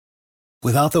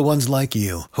Without the ones like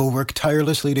you, who work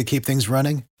tirelessly to keep things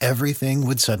running, everything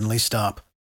would suddenly stop.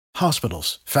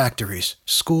 Hospitals, factories,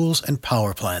 schools, and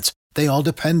power plants, they all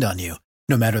depend on you.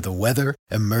 No matter the weather,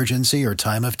 emergency, or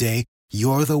time of day,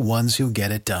 you're the ones who get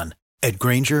it done. At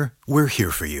Grainger, we're here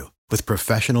for you with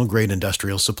professional-grade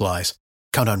industrial supplies.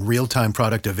 Count on real-time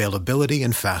product availability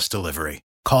and fast delivery.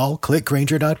 Call, click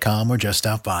Grainger.com, or just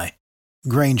stop by.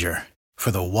 Grainger, for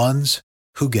the ones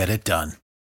who get it done.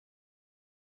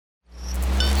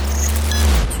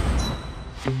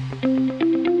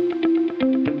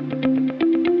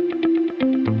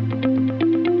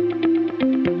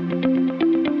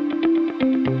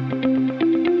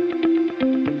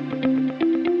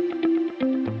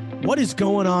 What is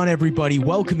going on, everybody?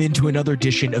 Welcome into another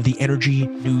edition of the Energy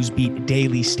Newsbeat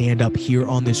Daily Stand-Up here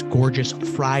on this gorgeous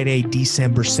Friday,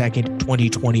 December 2nd,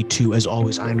 2022. As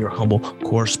always, I'm your humble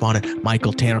correspondent,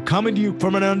 Michael Tanner, coming to you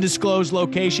from an undisclosed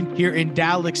location here in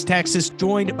Dallas, Texas,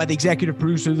 joined by the executive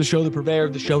producer of the show, the purveyor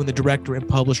of the show, and the director and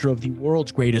publisher of the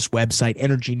world's greatest website,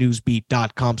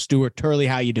 EnergyNewsbeat.com. Stuart Turley,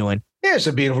 how you doing? Yeah, it's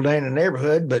a beautiful day in the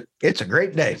neighborhood, but it's a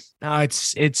great day.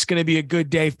 It's going to be a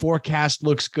good day. Forecast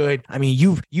looks good. I mean,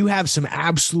 you have some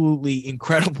absolutely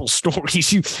incredible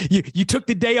stories. You took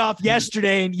the day off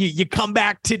yesterday and you come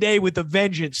back today with a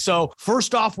vengeance. So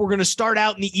first off, we're going to start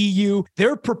out in the EU.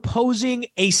 They're proposing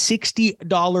a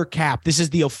 $60 cap. This is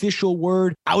the official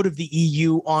word out of the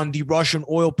EU on the Russian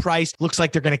oil price. Looks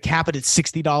like they're going to cap it at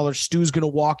 $60. Stu's going to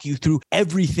walk you through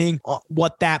everything,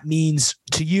 what that means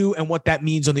to you and what that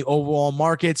means on the overall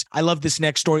markets. I love this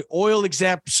next story. Oil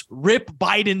execs rip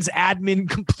Biden's admin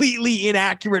completely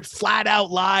inaccurate, flat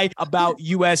out lie about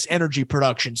U.S. energy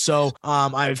production. So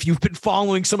if you've been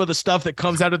following some of the stuff that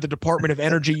comes out of the Department of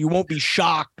Energy, you won't be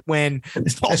shocked when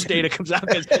this false data comes out,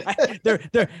 because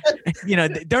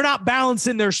they're not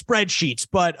balancing their spreadsheets,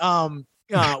 but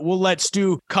we'll let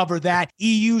Stu cover that.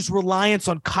 EU's reliance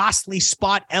on costly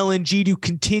spot LNG to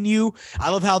continue. I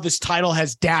love how this title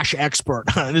has dash expert.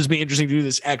 This will be interesting to do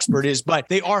this expert is, but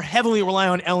they are heavily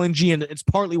relying on LNG, and it's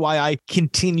partly why I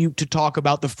continue to talk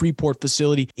about the Freeport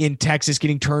facility in Texas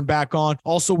getting turned back on.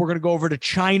 Also, we're going to go over to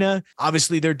China.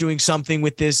 Obviously, they're doing something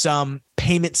with this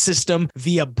payment system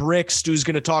via BRICS. Stu's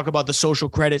going to talk about the social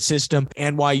credit system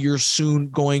and why you're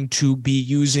soon going to be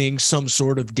using some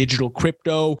sort of digital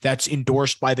crypto that's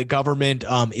endorsed by the government.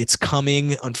 It's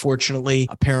coming, unfortunately,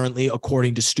 apparently,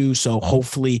 according to Stu. So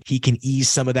hopefully he can ease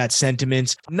some of that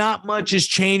sentiment. Not much has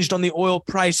changed on the oil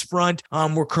price front.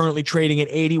 We're currently trading at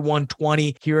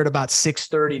 81.20 here at about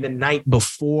 6:30 the night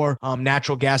before.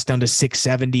 Natural gas down to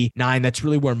 6.79. That's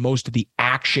really where most of the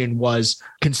action was,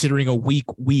 considering a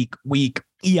weak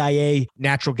EIA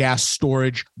natural gas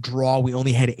storage draw. We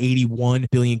only had 81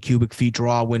 billion cubic feet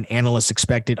draw when analysts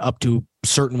expected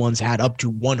certain ones had up to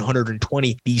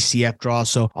 120 BCF draw.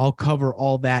 So I'll cover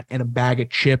all that and a bag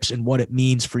of chips and what it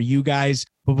means for you guys.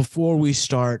 But before we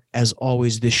start, as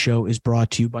always, this show is brought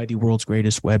to you by the world's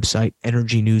greatest website,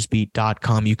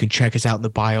 EnergyNewsbeat.com. You can check us out in the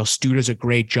bio. Stu does a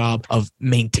great job of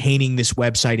maintaining this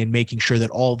website and making sure that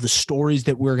all of the stories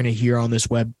that we're going to hear on this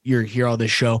you're here on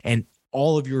this show, and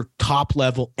all of your top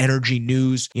level energy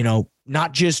news,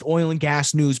 not just oil and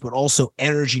gas news, but also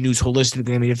energy news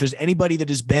holistically. I mean, if there's anybody that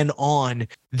has been on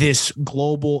this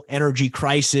global energy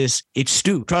crisis, it's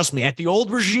Stu. Trust me, at the old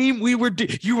regime,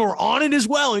 you were on it as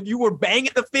well, and you were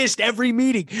banging the fist every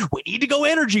meeting. We need to go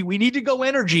energy. We need to go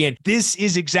energy. And this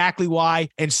is exactly why.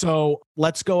 And so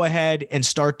let's go ahead and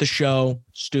start the show.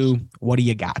 Stu, what do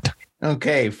you got?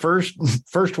 Okay, first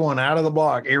one out of the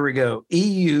block. Here we go.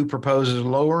 EU proposes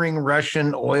lowering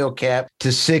Russian oil cap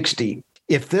to 60.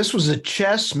 If this was a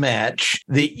chess match,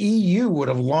 the EU would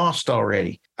have lost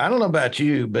already. I don't know about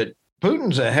you, but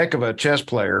Putin's a heck of a chess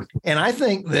player. And I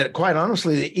think that, quite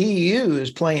honestly, the EU is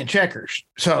playing checkers.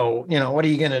 So, what are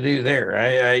you going to do there?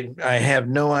 I have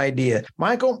no idea.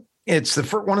 Michael, it's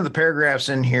one of the paragraphs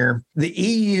in here. The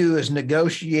EU is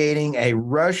negotiating a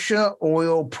Russia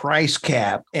oil price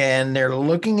cap, and they're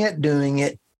looking at doing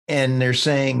it, and they're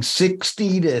saying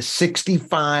 $60 to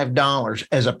 $65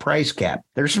 as a price cap.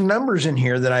 There's some numbers in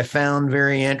here that I found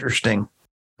very interesting,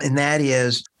 and that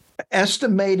is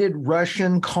estimated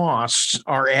Russian costs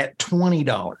are at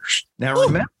 $20. Now,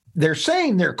 remember, they're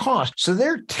saying their cost. So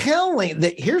they're telling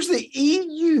that here's the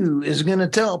EU is going to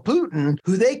tell Putin,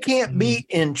 who they can't beat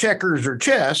in checkers or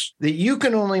chess, that you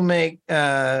can only make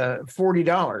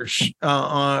 $40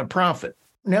 on a profit.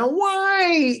 Now,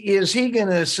 why is he going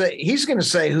to say? He's going to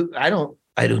say, I don't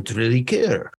really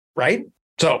care, right?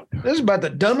 So this is about the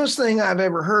dumbest thing I've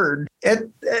ever heard.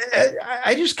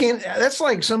 I just can't. That's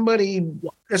like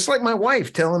it's like my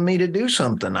wife telling me to do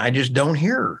something. I just don't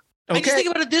hear her. Okay. I just think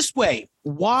about it this way.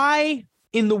 Why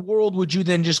in the world would you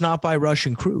then just not buy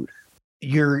Russian crude?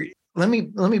 Let me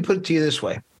put it to you this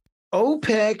way.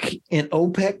 OPEC and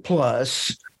OPEC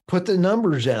Plus put the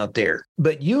numbers out there,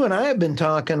 but you and I have been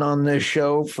talking on this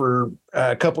show for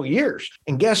a couple of years.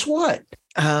 And guess what?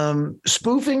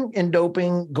 Spoofing and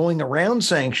doping going around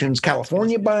sanctions,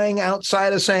 California buying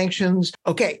outside of sanctions.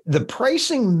 Okay, the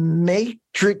pricing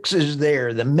matrix is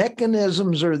there. The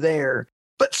mechanisms are there.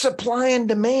 But supply and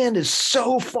demand is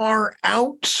so far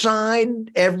outside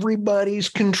everybody's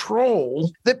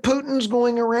control that Putin's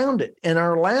going around it. And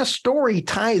our last story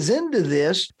ties into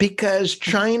this because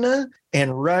China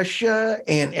and Russia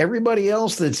and everybody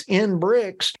else that's in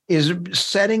BRICS is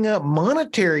setting up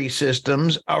monetary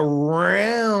systems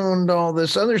around all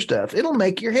this other stuff. It'll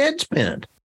make your head spin.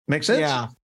 Make sense? Yeah.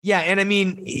 Yeah. And I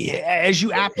mean, as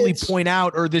you aptly point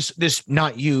out, or this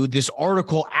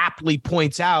article aptly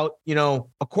points out,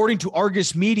 according to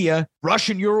Argus Media,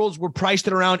 Russian euros were priced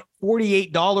at around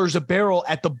 $48 a barrel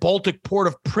at the Baltic port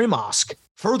of Primorsk.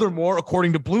 Furthermore,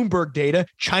 according to Bloomberg data,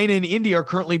 China and India are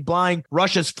currently buying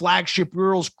Russia's flagship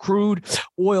Urals crude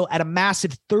oil at a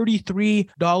massive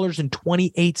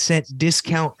 $33.28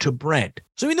 discount to Brent.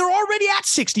 So, I mean, they're already at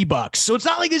 $60. So it's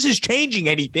not like this is changing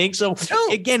anything. So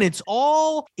again, it's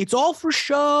all for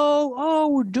show. Oh,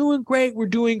 we're doing great.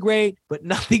 But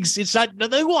nothing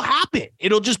will happen.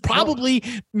 It'll just probably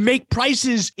make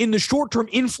prices in the short term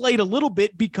inflate a little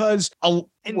bit because and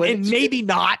maybe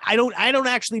not. I don't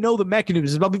actually know the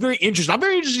mechanism. I'll be very interested. I'm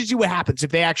very interested to see what happens if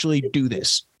they actually do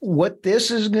this. What this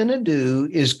is going to do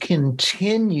is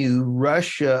continue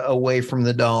Russia away from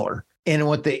the dollar. And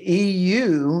what the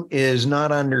EU is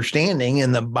not understanding,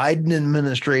 and the Biden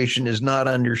administration is not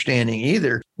understanding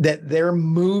either, that they're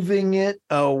moving it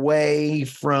away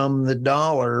from the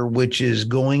dollar, which is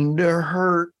going to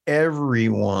hurt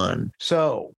everyone.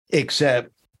 So,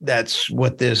 except that's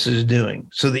what this is doing.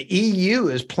 So the EU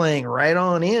is playing right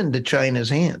on into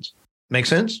China's hands. Make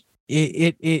sense?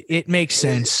 It makes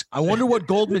sense. I wonder what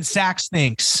Goldman Sachs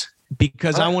thinks,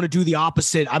 because I want to do the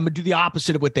opposite. I'm going to do the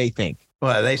opposite of what they think.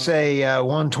 Well, they say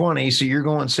 120, so you're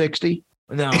going 60?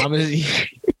 No,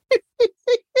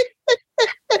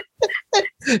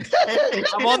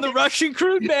 I'm on the Russian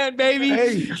crude ban, baby.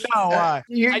 Hey, no,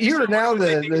 you're now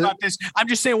about this. I'm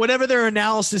just saying, whatever their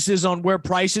analysis is on where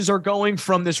prices are going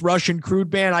from this Russian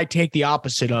crude ban, I take the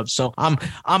opposite of. So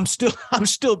I'm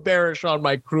still bearish on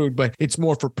my crude, but it's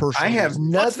more for personal. I have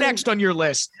nothing. What's next on your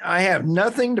list? I have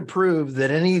nothing to prove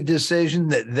that any decision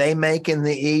that they make in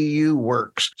the EU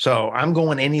works. So I'm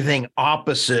going anything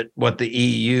opposite what the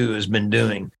EU has been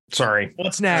doing. Sorry.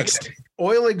 What's next? Okay.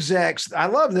 Oil execs. I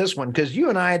love this one because you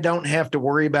and I don't have to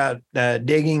worry about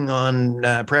digging on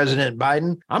President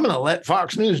Biden. I'm going to let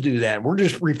Fox News do that. We're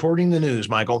just reporting the news,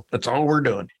 Michael. That's all we're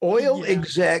doing. Oil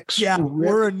execs. Yeah,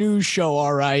 we're a news show.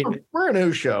 All right. We're a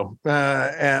news show.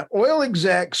 Oil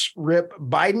execs rip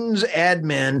Biden's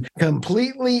admin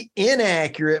completely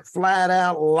inaccurate, flat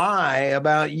out lie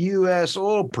about U.S.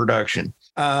 oil production.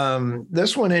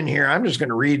 This one in here, I'm just going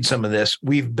to read some of this.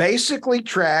 We've basically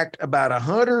tracked about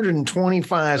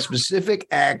 125 specific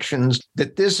actions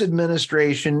that this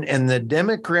administration and the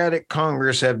Democratic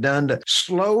Congress have done to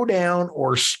slow down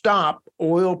or stop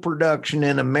oil production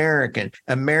in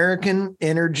American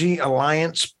Energy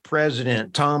Alliance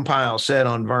President Tom Pyle said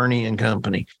on Varney and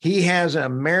Company. He has an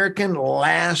American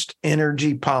last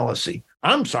energy policy.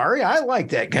 I'm sorry. I like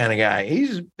that kind of guy.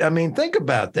 Think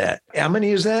about that. How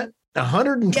many is that?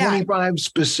 125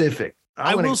 specific.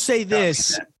 I will say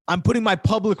this. I'm putting my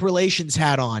public relations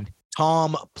hat on.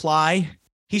 Tom Ply.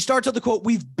 He starts out the quote,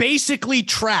 "We've basically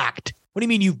tracked." What do you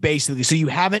mean you've basically? So you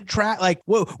haven't tracked? Like,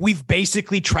 whoa, we've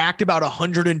basically tracked about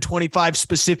 125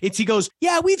 specific. He goes,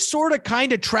 yeah, we've sort of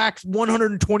kind of tracked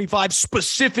 125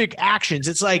 specific actions.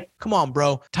 It's like, come on,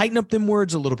 bro. Tighten up them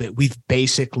words a little bit. We've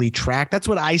basically tracked. That's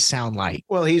what I sound like.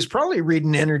 Well, he's probably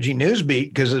reading Energy Newsbeat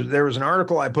because there was an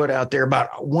article I put out there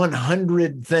about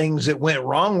 100 things that went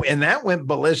wrong. And that went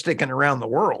ballistic and around the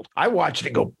world. I watched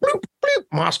it go, bloop, bloop.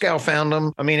 Moscow found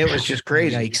them. I mean, it was just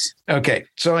crazy. Yikes. Okay.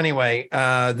 So anyway,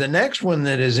 the next one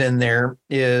that is in there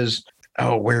is,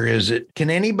 where is it? Can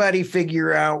anybody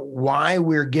figure out why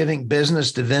we're giving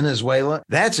business to Venezuela?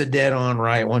 That's a dead on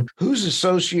right one. Who's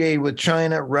associated with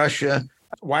China, Russia?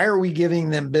 Why are we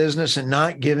giving them business and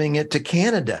not giving it to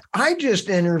Canada? I just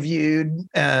interviewed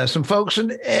some folks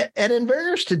at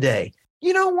Enverus today.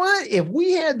 You know what? If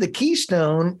we had the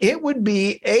Keystone, it would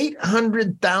be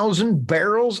 800,000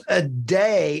 barrels a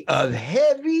day of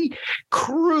heavy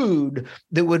crude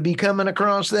that would be coming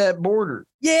across that border.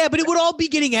 Yeah, but it would all be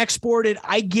getting exported.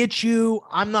 I get you.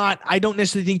 I don't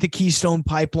necessarily think the Keystone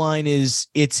Pipeline it's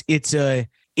a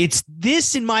it's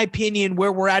this, in my opinion,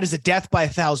 where we're at is a death by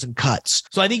 1,000 cuts.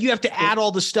 So I think you have to add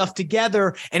all the stuff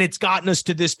together, and it's gotten us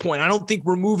to this point. I don't think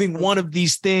removing one of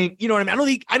these things, you know what I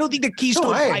mean? I don't think the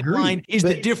Keystone Pipeline is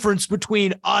the difference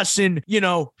between us and,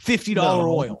 $50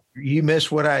 oil. You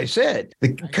missed what I said.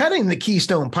 Cutting the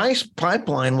Keystone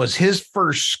Pipeline was his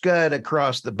first scud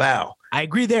across the bow. I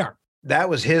agree there. That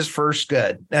was his first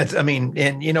scud.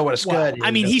 And you know what a scud is.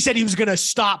 He said he was going to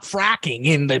stop fracking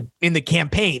in the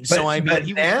campaign. So he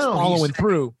was following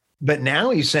through. But now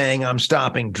he's saying I'm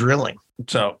stopping drilling.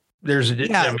 So there's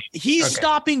he's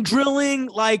stopping drilling.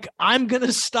 Like, I'm going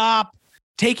to stop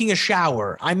taking a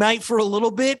shower. I might for a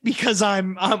little bit because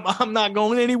I'm not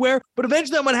going anywhere, but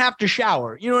eventually I'm going to have to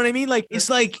shower. You know what I mean? Like, it's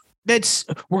like,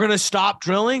 we're going to stop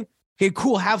drilling. Okay,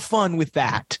 cool. Have fun with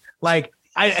that. Like,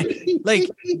 that's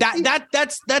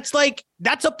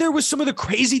up there with some of the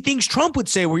crazy things Trump would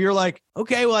say, where you're like,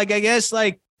 okay, well, like, I guess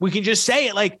like we can just say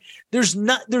it. Like, we're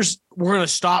going to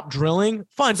stop drilling.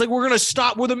 Fine. It's like, we're going to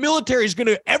stop where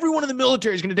everyone in the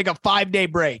military is going to take a 5-day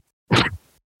break.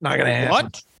 Not going to happen.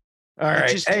 What? All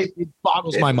right. It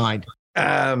boggles my mind.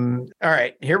 All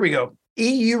right, here we go.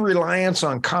 EU reliance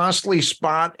on costly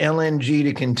spot LNG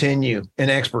to continue. An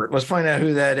expert. Let's find out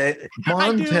who that is.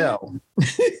 Montel.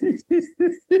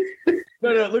 No,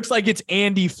 it looks like it's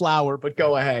Andy Flower, but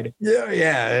go ahead.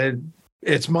 Yeah.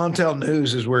 It's Montel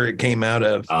News is where it came out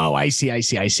of. Oh, I see.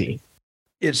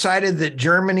 It cited that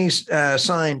Germany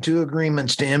signed 2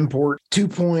 agreements to import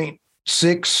 2.6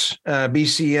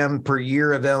 BCM per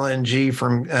year of LNG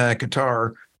from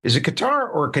Qatar. Is it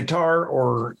Qatar or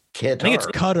Qatar? I think it's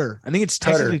Qatar. I think it's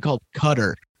technically called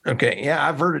Qatar. Okay. Yeah.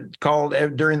 I've heard it called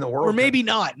during the World Cup. Or maybe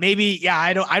not. Maybe. Yeah.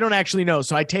 I don't actually know.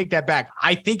 So I take that back.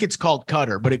 I think it's called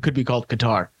Qatar, but it could be called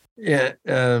Qatar. Yeah.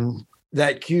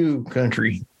 That Q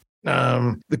country.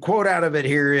 The quote out of it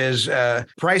here is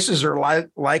prices are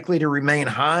likely to remain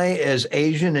high as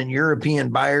Asian and European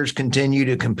buyers continue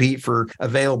to compete for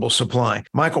available supply.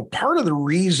 Michael, part of the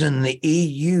reason the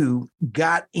EU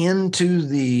got into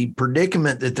the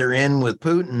predicament that they're in with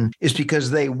Putin is because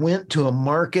they went to a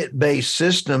market-based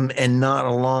system and not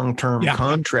a long-term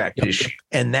contract issue.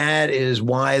 And that is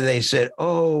why they said,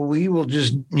 we will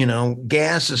just,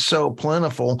 gas is so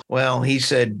plentiful. Well, he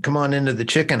said, come on into the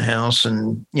chicken house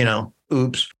and,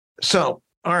 oops. So,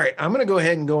 all right, I'm going to go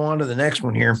ahead and go on to the next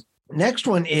one here. Next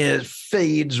one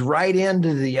feeds right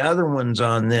into the other ones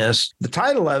on this. The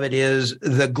title of it is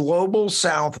The Global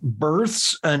South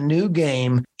Births a New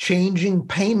Game, Changing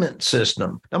Payment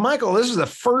System. Now, Michael, this is the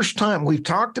first time we've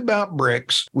talked about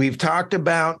BRICS. We've talked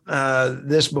about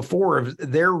this before.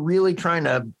 They're really trying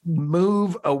to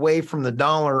move away from the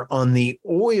dollar on the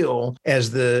oil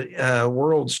as the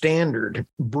world standard.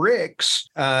 BRICS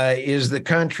is the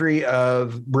country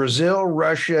of Brazil,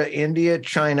 Russia, India,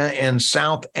 China, and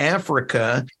South Africa,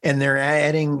 and they're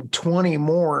adding 20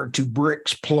 more to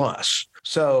BRICS Plus.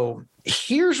 So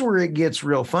here's where it gets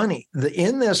real funny.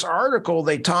 In this article,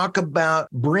 they talk about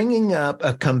bringing up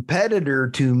a competitor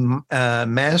to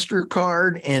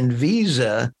MasterCard and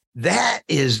Visa. That's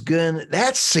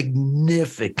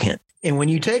significant. And when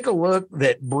you take a look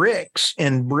that BRICS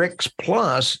and BRICS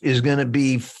Plus is going to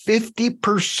be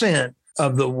 50%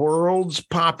 of the world's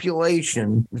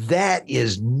population, that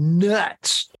is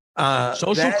nuts.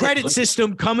 Social credit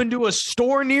system coming to a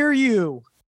store near you.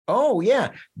 Oh yeah.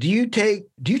 Do you take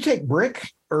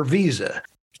BRIC or Visa?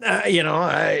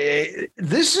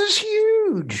 This is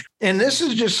huge, and this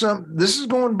is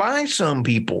going by some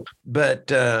people.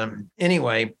 But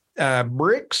anyway,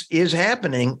 BRICS is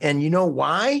happening, and you know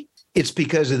why? It's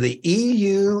because of the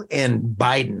EU and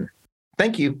Biden.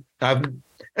 Thank you.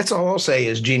 That's all I'll say.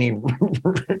 Is Jeannie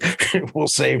will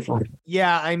say from.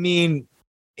 Yeah, I mean.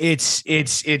 It's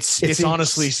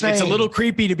honestly, insane. It's a little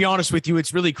creepy, to be honest with you.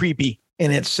 It's really creepy.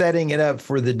 And it's setting it up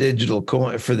for the digital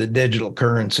coin, for the digital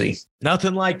currency.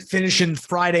 Nothing like finishing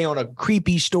Friday on a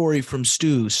creepy story from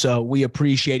Stu. So we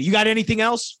appreciate it. You got anything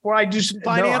else before I do some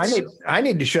finance? No, I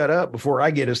need to shut up before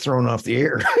I get us thrown off the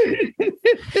air.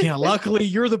 Yeah, luckily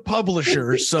you're the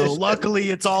publisher. So luckily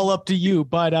it's all up to you.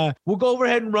 But we'll go over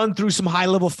ahead and run through some high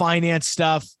level finance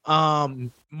stuff.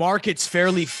 Market's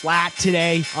fairly flat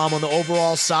today. On the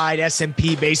overall side,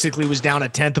 S&P basically was down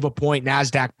 1/10 of a point.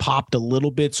 NASDAQ popped a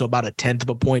little bit, so about 1/10 of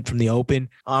a point from the open.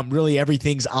 Really,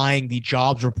 everything's eyeing the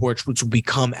jobs reports, which will be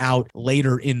come out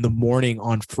later in the morning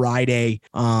on Friday.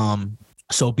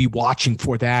 So be watching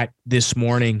for that this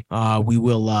morning. We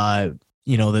will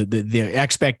The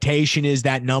expectation is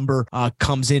that number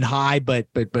comes in high, but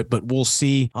we'll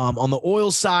see. On the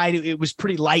oil side, it was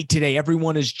pretty light today.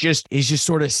 Everyone is just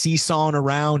sort of seesawing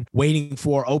around, waiting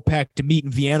for OPEC to meet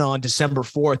in Vienna on December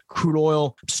 4th. Crude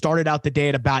oil started out the day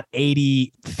at about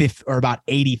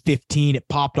 80.15. It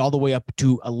popped all the way up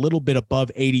to a little bit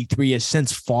above 83. Has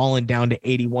since fallen down to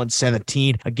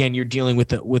 81.17. Again, you're dealing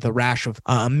with a rash of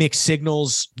mixed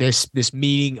signals. This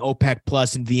meeting, OPEC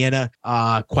Plus in Vienna,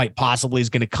 quite possibly is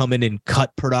going to come in and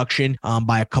cut production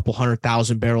by a couple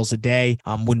 100,000 barrels a day.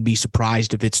 Wouldn't be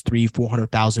surprised if it's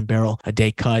 400,000 barrel a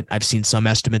day cut. I've seen some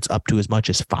estimates up to as much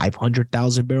as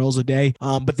 500,000 barrels a day.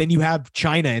 But then you have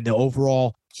China and the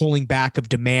overall pulling back of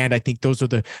demand. I think those are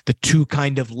the two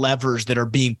kind of levers that are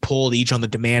being pulled, each on the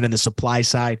demand and the supply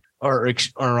side, or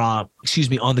on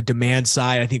the demand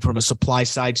side. I think from a supply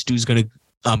side, Stu's going to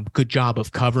good job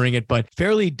of covering it, but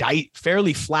fairly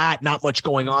flat, not much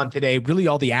going on today. Really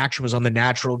all the action was on the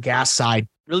natural gas side.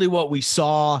 Really what we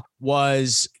saw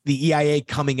was the EIA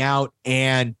coming out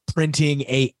and printing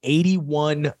a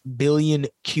 81 billion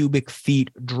cubic feet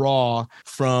draw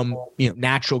from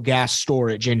natural gas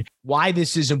storage. And why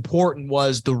this is important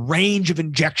was the range of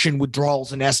injection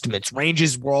withdrawals and estimates.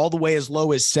 Ranges were all the way as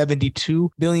low as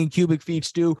 72 billion cubic feet,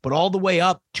 Stu, but all the way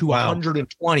up to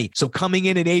 120. So coming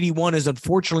in at 81 is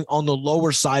unfortunately on the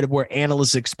lower side of where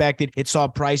analysts expected. It saw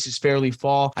prices fairly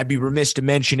fall. I'd be remiss to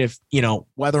mention if,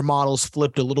 weather models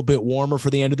flipped a little bit warmer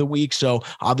for the end of the week. So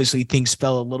obviously things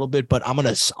fell a little bit, but I'm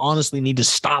going to honestly need to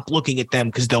stop looking at them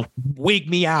because they'll wig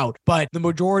me out. But the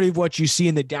majority of what you see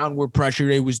in the downward pressure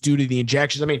today was due to the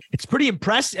injections. I mean, it's pretty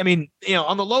impressive. I mean,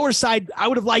 on the lower side, I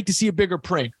would have liked to see a bigger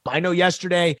print. I know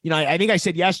yesterday, I think I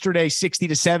said yesterday 60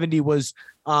 to 70 was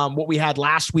what we had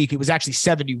last week. It was actually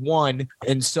 71.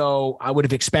 And so I would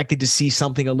have expected to see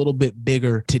something a little bit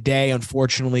bigger today,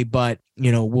 unfortunately, but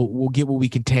we'll get what we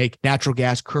can take. Natural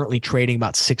gas currently trading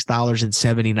about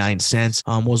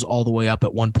 $6.79, was all the way up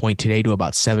at one point today to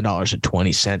about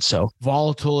 $7.20. So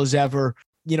volatile as ever.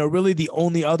 Really the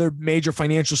only other major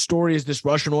financial story is this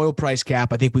Russian oil price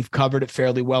cap. I think we've covered it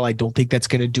fairly well. I don't think that's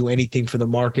going to do anything for the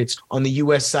markets. On the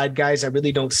U.S. side, guys, I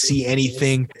really don't see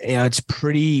anything. It's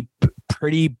pretty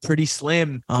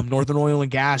slim. Northern Oil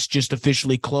and Gas just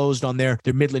officially closed on their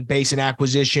Midland Basin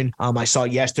acquisition. I saw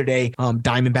yesterday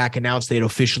Diamondback announced they had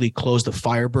officially closed the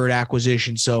Firebird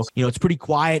acquisition. So, it's pretty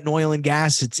quiet in oil and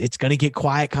gas. It's going to get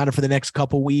quiet kind of for the next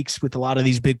couple weeks with a lot of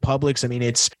these big publics. I mean,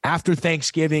 it's after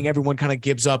Thanksgiving, everyone kind of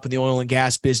gives up in the oil and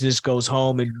gas business, goes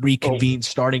home and reconvenes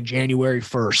starting January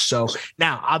 1st. So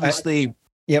now, obviously.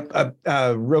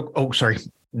 Sorry.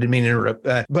 Didn't mean to interrupt.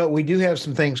 But we do have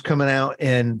some things coming out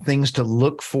and things to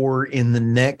look for in the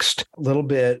next little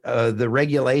bit. The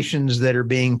regulations that are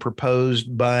being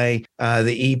proposed by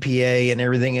the EPA and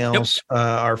everything else. Yep.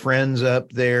 Our friends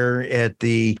up there at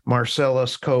the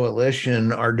Marcellus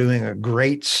Coalition are doing a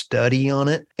great study on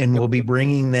it, and we'll be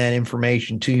bringing that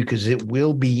information to you because it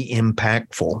will be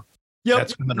impactful.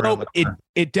 Yep.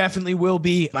 It definitely will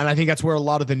be. And I think that's where a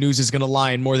lot of the news is going to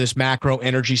lie, in more of this macro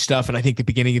energy stuff. And I think the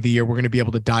beginning of the year, we're going to be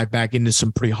able to dive back into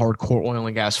some pretty hardcore oil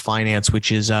and gas finance, which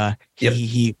is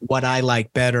what I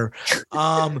like better.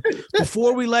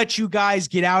 Before we let you guys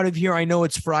get out of here, I know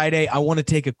it's Friday. I want to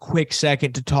take a quick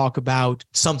second to talk about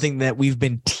something that we've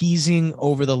been teasing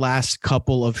over the last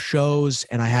couple of shows.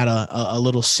 And I had a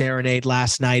little serenade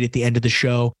last night at the end of the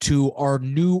show to our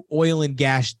new oil and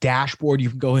gas dashboard. You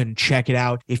can go ahead and check it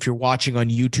out. If you're watching on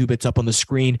YouTube, it's up on the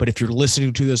screen. But if you're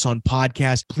listening to this on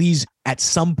podcast, please at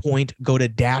some point go to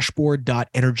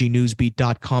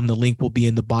dashboard.energynewsbeat.com. The link will be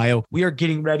in the bio. We are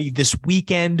getting ready this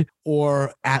weekend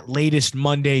or at latest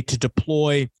Monday to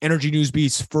deploy Energy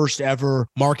Newsbeat's first ever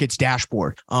markets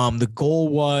dashboard. The goal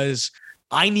was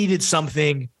I needed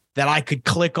something that I could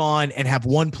click on and have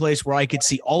one place where I could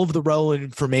see all of the relevant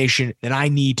information that I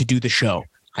need to do the show.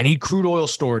 I need crude oil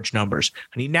storage numbers.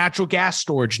 I need natural gas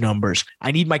storage numbers.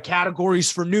 I need my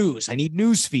categories for news. I need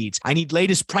news feeds. I need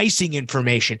latest pricing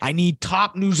information. I need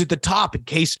top news at the top in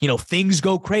case, things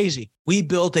go crazy. We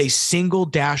built a single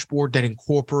dashboard that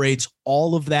incorporates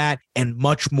all of that and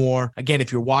much more. Again,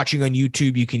 if you're watching on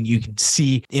YouTube, you can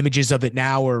see images of it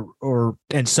now or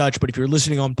such. But if you're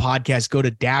listening on podcast, go to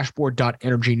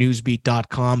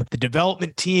dashboard.energynewsbeat.com. The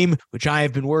development team, which I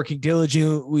have been working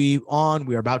diligently on,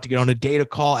 we are about to get on a data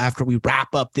call after we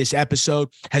wrap up this episode,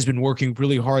 has been working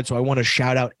really hard. So I want to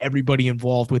shout out everybody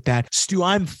involved with that. Stu,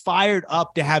 I'm fired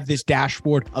up to have this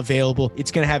dashboard available. It's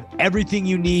going to have everything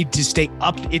you need to stay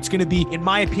up. It's going to be, in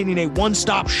my opinion, a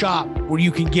one-stop shop where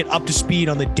you can get up to speed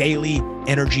on the daily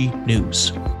energy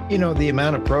news. The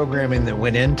amount of programming that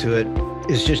went into it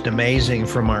is just amazing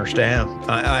from our staff.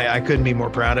 I couldn't be more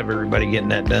proud of everybody getting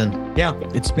that done. Yeah,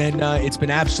 it's been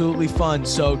absolutely fun.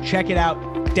 So check it out,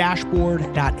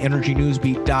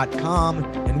 dashboard.energynewsbeat.com.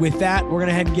 And with that, we're going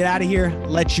to head and get out of here.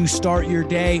 Let you start your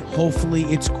day. Hopefully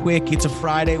it's quick. It's a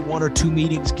Friday. 1 or 2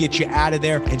 meetings get you out of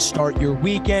there and start your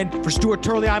weekend. For Stuart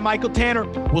Turley, I'm Michael Tanner.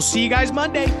 We'll see you guys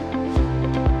Monday.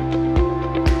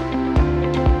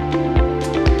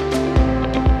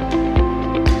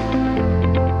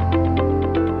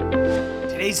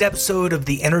 Today's episode of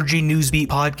the Energy Newsbeat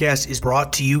podcast is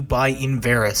brought to you by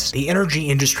Enverus. The energy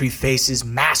industry faces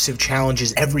massive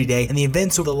challenges every day, and the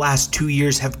events over the last 2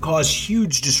 years have caused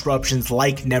huge disruptions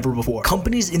like never before.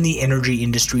 Companies in the energy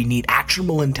industry need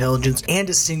actionable intelligence and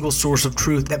a single source of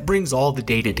truth that brings all the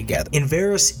data together.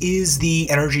 Enverus is the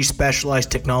energy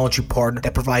specialized technology partner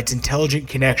that provides intelligent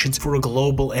connections for a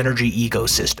global energy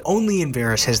ecosystem. Only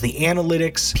Enverus has the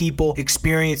analytics, people,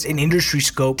 experience, and industry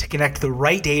scope to connect the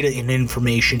right data and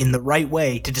information in the right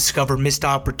way to discover missed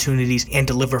opportunities and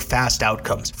deliver fast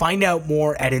outcomes. Find out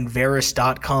more at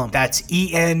Enverus.com. That's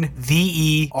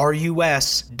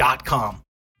ENVERUS.com.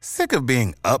 Sick of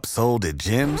being upsold at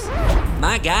gyms?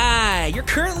 My guy, you're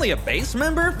currently a base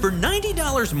member? For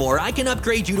 $90 more, I can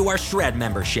upgrade you to our Shred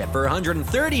membership. For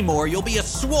 $130 more, you'll be a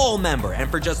Swole member. And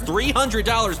for just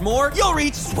 $300 more, you'll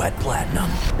reach Sweat Platinum.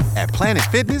 At Planet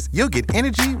Fitness, you'll get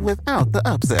energy without the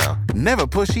upsell. Never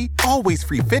pushy, always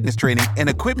free fitness training and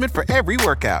equipment for every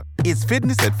workout. It's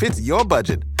fitness that fits your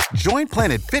budget. Join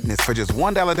Planet Fitness for just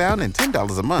 $1 down and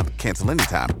 $10 a month. Cancel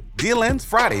anytime. Deal ends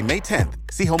Friday, May 10th.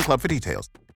 See Home Club for details.